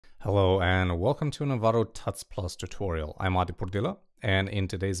Hello and welcome to an Envato Tuts Plus tutorial. I'm Adi Purdila, and in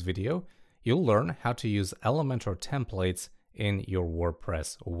today's video, you'll learn how to use Elementor templates in your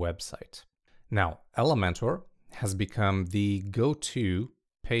WordPress website. Now, Elementor has become the go-to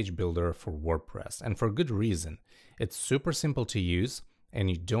page builder for WordPress, and for good reason. It's super simple to use,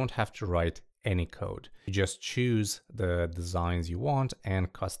 and you don't have to write any code. You just choose the designs you want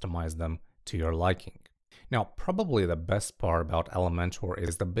and customize them to your liking. Now, probably the best part about Elementor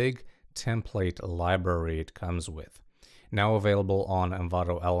is the big template library it comes with. Now available on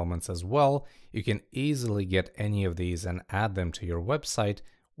Envato Elements as well, you can easily get any of these and add them to your website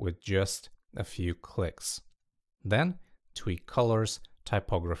with just a few clicks. Then tweak colors,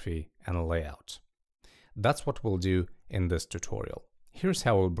 typography, and layout. That's what we'll do in this tutorial. Here's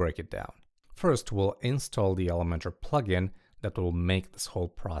how we'll break it down. First, we'll install the Elementor plugin that will make this whole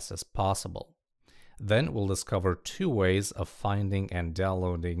process possible. Then we'll discover two ways of finding and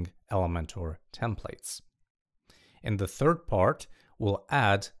downloading Elementor templates. In the third part, we'll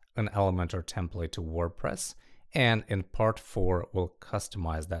add an Elementor template to WordPress, and in part 4, we'll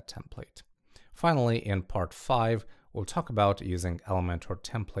customize that template. Finally, in part 5, we'll talk about using Elementor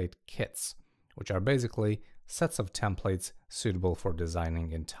template kits, which are basically sets of templates suitable for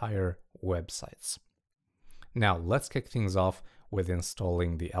designing entire websites. Now, let's kick things off with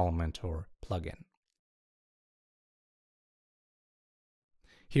installing the Elementor plugin.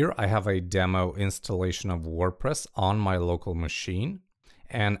 Here I have a demo installation of WordPress on my local machine,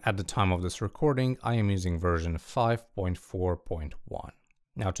 and at the time of this recording, I am using version 5.4.1.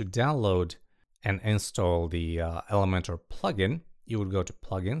 Now to download and install the Elementor plugin, you would go to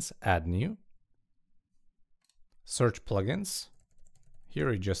Plugins, Add New, search Plugins.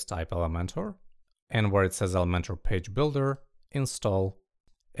 Here you just type Elementor, and where it says Elementor Page Builder, install,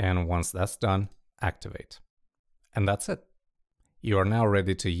 and once that's done, activate. And that's it. You are now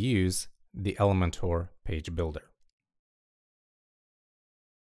ready to use the Elementor page builder.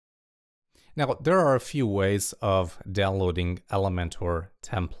 Now, there are a few ways of downloading Elementor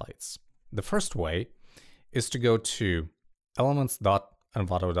templates. The first way is to go to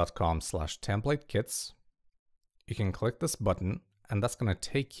elements.envato.com/template-kits. You can click this button, and that's going to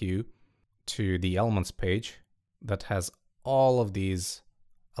take you to the Elements page that has all of these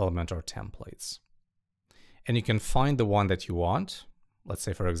Elementor templates. And you can find the one that you want, let's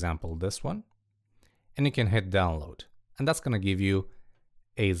say for example this one, and you can hit download, and that's going to give you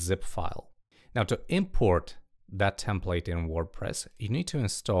a zip file. Now to import that template in WordPress, you need to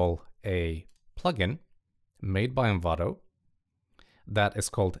install a plugin made by Envato that is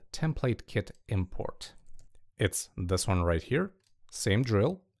called Template Kit Import. It's this one right here, same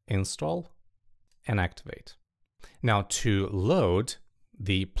drill, install and activate. Now to load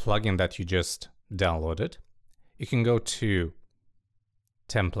the plugin that you just downloaded, you can go to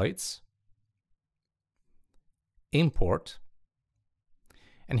Templates, Import,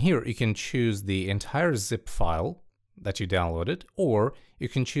 and here you can choose the entire zip file that you downloaded, or you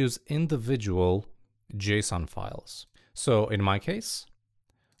can choose individual JSON files. So in my case,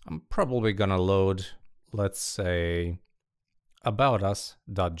 I'm probably gonna load, let's say,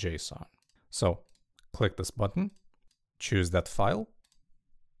 aboutus.json. So click this button, choose that file,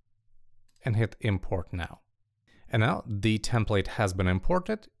 and hit import now. And now the template has been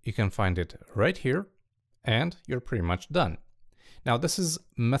imported. You can find it right here, and you're pretty much done. Now this is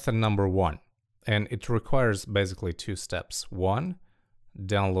method number 1, and it requires basically 2 steps. 1,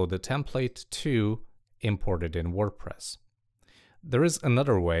 download the template. 2, import it in WordPress. There is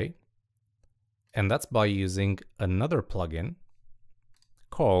another way, and that's by using another plugin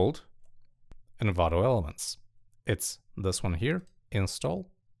called Envato Elements. It's this one here, install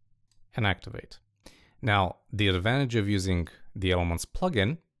and activate. Now, the advantage of using the Elements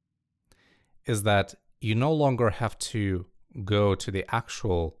plugin is that you no longer have to go to the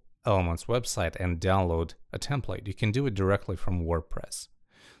actual Elements website and download a template. You can do it directly from WordPress.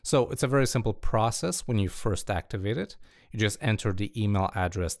 So it's a very simple process. When you first activate it, you just enter the email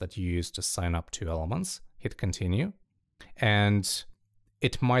address that you use to sign up to Elements, hit continue, and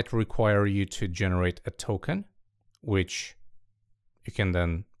it might require you to generate a token, which you can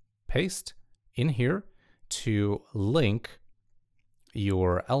then paste in here to link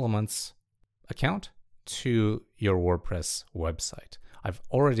your Elements account to your WordPress website. I've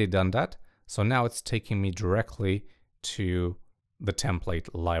already done that, so now it's taking me directly to the template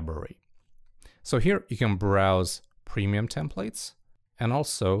library. So here you can browse premium templates and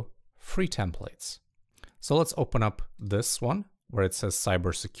also free templates. So let's open up this one where it says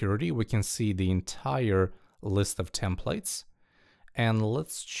cybersecurity. We can see the entire list of templates, and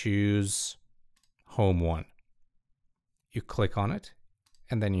let's choose Home 1. You click on it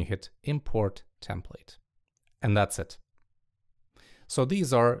and then you hit Import Template. And that's it. So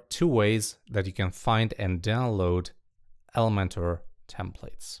these are two ways that you can find and download Elementor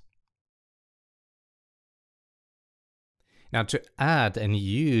templates. Now, to add and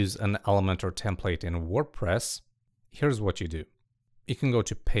use an Elementor template in WordPress, here's what you do. You can go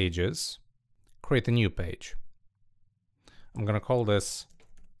to Pages, create a new page. I'm going to call this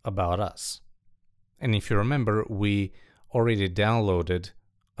About Us. And if you remember, we already downloaded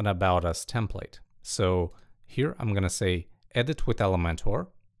an About Us template. So here I'm going to say Edit with Elementor.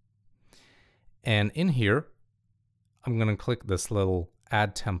 And in here, I'm going to click this little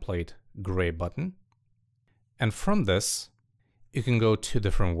Add Template gray button. And from this, you can go two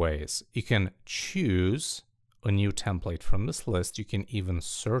different ways. You can choose a new template from this list. You can even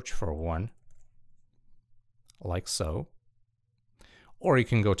search for one, like so. Or you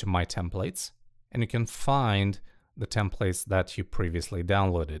can go to My Templates, and you can find the templates that you previously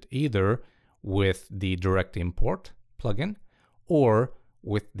downloaded, either with the Direct Import plugin or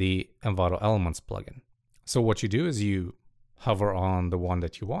with the Envato Elements plugin. So what you do is you hover on the one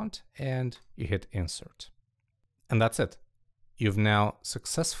that you want and you hit Insert. And that's it. You've now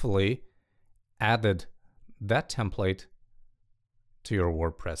successfully added that template to your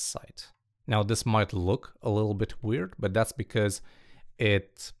WordPress site. Now, this might look a little bit weird, but that's because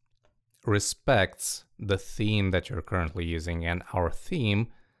it respects the theme that you're currently using, and our theme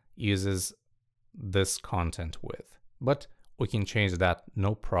uses this content width. But we can change that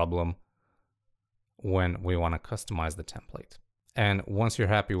no problem when we want to customize the template. And once you're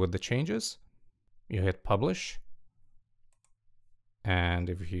happy with the changes, you hit Publish. And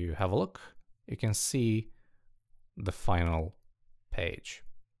if you have a look, you can see the final page.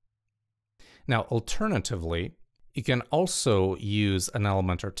 Now, alternatively, you can also use an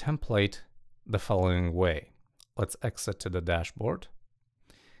Elementor template the following way. Let's exit to the dashboard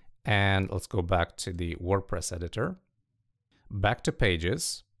and let's go back to the WordPress editor, back to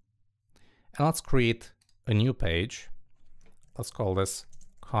Pages, and let's create a new page. Let's call this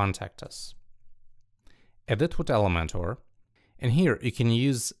Contact Us. Edit with Elementor. And here you can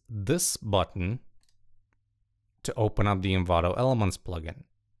use this button to open up the Envato Elements plugin.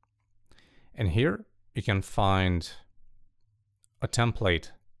 And here you can find a template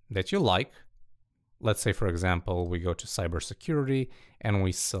that you like. Let's say, for example, we go to cybersecurity and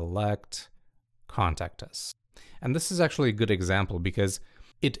we select Contact Us. And this is actually a good example because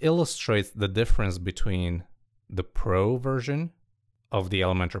it illustrates the difference between the Pro version of the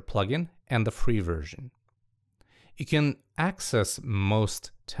Elementor plugin and the free version. You can access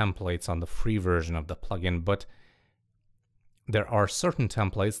most templates on the free version of the plugin, but there are certain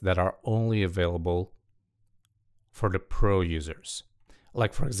templates that are only available for the Pro users.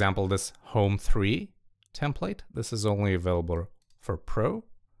 Like, for example, this Home 3 template. This is only available for Pro,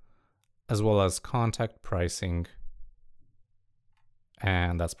 as well as contact, pricing,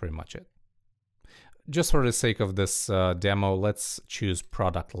 and that's pretty much it. Just for the sake of this demo, let's choose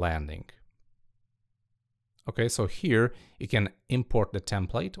Product Landing. Okay, so here you can import the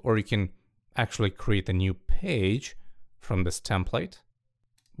template, or you can actually create a new page from this template,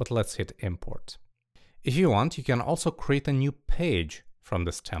 but let's hit Import. If you want, you can also create a new page from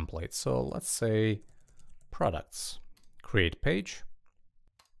this template. So let's say Products, create page,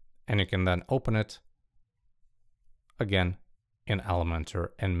 and you can then open it again in Elementor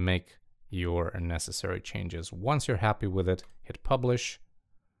and make your necessary changes. Once you're happy with it, hit Publish.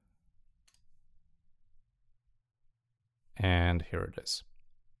 And here it is.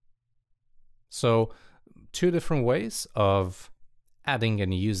 So two different ways of adding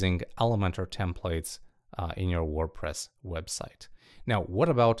and using Elementor templates in your WordPress website. Now, what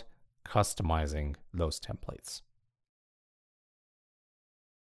about customizing those templates?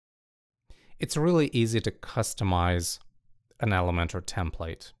 It's really easy to customize an Elementor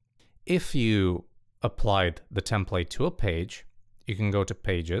template. If you applied the template to a page, you can go to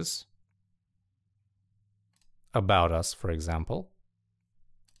Pages, About Us, for example,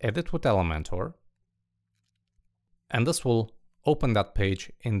 Edit with Elementor, and this will open that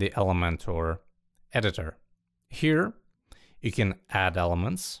page in the Elementor editor. Here, you can add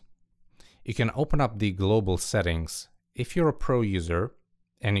elements. You can open up the global settings if you're a Pro user,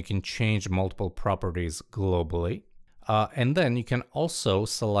 and you can change multiple properties globally. And then you can also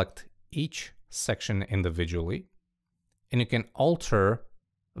select each section individually, and you can alter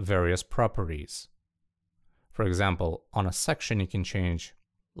various properties. For example, on a section, you can change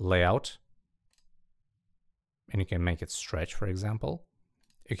layout, and you can make it stretch, for example.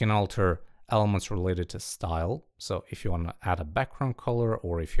 You can alter elements related to style. So if you want to add a background color,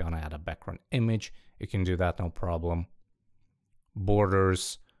 or if you want to add a background image, you can do that, no problem.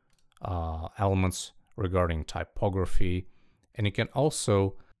 borders, elements regarding typography, and you can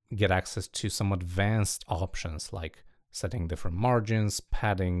also get access to some advanced options like setting different margins,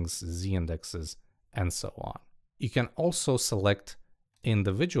 paddings, z-indexes, and so on. You can also select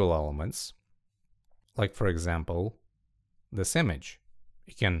individual elements, like for example, this image.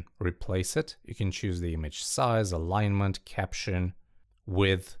 You can replace it. You can choose the image size, alignment, caption,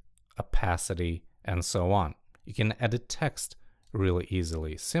 width, opacity, and so on. You can edit text really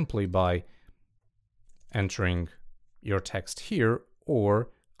easily simply by entering your text here or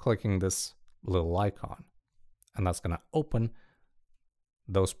clicking this little icon. And that's going to open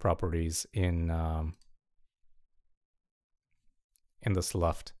those properties in this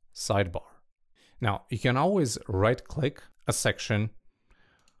left sidebar. Now, you can always right-click a section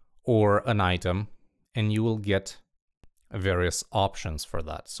or an item, and you will get various options for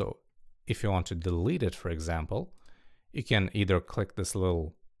that. So if you want to delete it, for example, you can either click this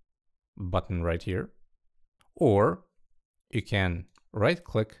little button right here, or you can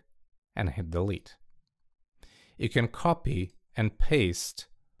right-click and hit delete. You can copy and paste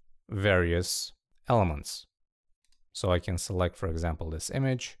various elements. So I can select, for example, this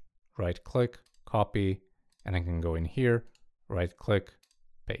image, right-click, copy, and I can go in here, right-click,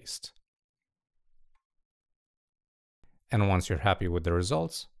 paste. And once you're happy with the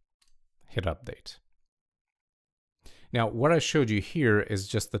results, hit update. Now, what I showed you here is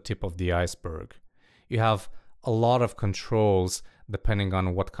just the tip of the iceberg. You have a lot of controls depending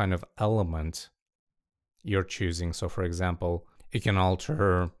on what kind of element you're choosing. So for example, you can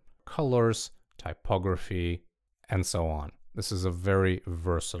alter colors, typography, and so on. This is a very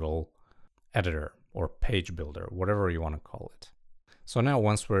versatile editor or page builder, whatever you want to call it. So now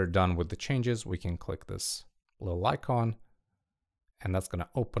once we're done with the changes, we can click this little icon, and that's going to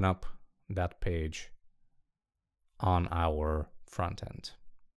open up that page on our front end.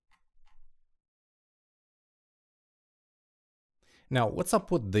 Now, what's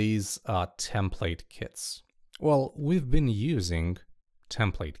up with these template kits? Well, we've been using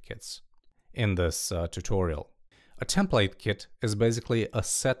template kits in this tutorial. A template kit is basically a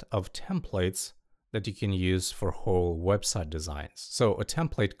set of templates that you can use for whole website designs. So a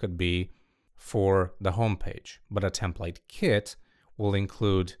template could be for the homepage, but a template kit will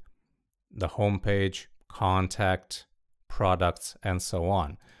include the homepage, contact, products, and so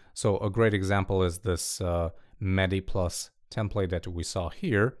on. So a great example is this Medi Plus template that we saw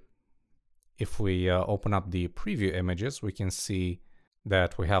here. If we open up the preview images, we can see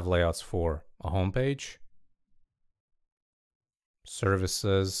that we have layouts for a homepage,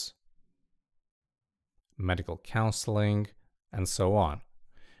 services, medical counseling, and so on.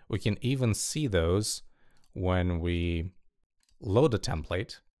 We can even see those when we load a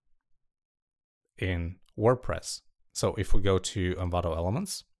template in WordPress. So if we go to Envato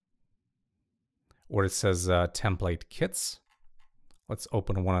Elements, where it says template kits, let's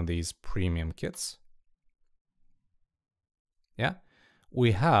open one of these premium kits. Yeah,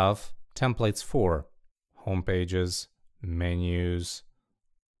 we have templates for homepages, menus,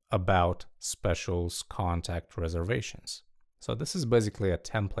 about, specials, contact, reservations. So this is basically a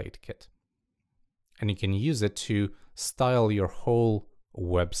template kit. And you can use it to style your whole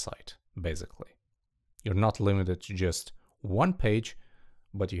website, basically. You're not limited to just one page,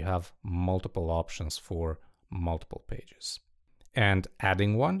 but you have multiple options for multiple pages. And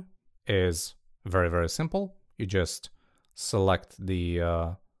adding one is very, very simple. You just select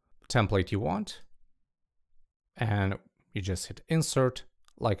the template you want, and you just hit insert,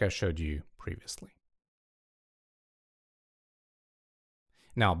 like I showed you previously.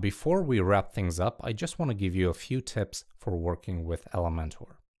 Now, before we wrap things up, I just want to give you a few tips for working with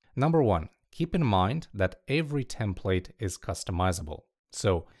Elementor. Number one, keep in mind that every template is customizable.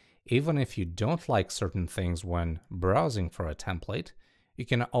 So even if you don't like certain things when browsing for a template, you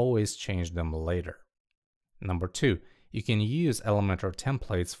can always change them later. Number two, you can use Elementor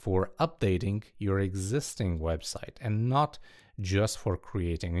templates for updating your existing website and not just for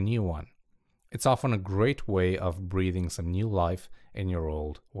creating a new one. It's often a great way of breathing some new life in your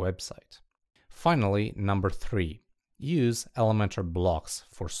old website. Finally, number three, use Elementor blocks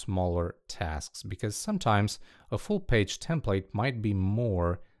for smaller tasks because sometimes a full page template might be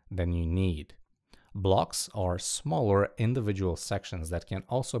more than you need. Blocks are smaller individual sections that can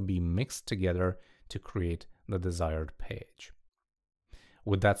also be mixed together to create the desired page.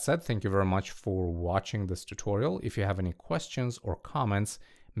 With that said, thank you very much for watching this tutorial. If you have any questions or comments,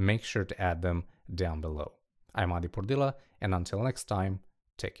 make sure to add them down below. I'm Adi Pordila, and until next time,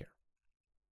 take care.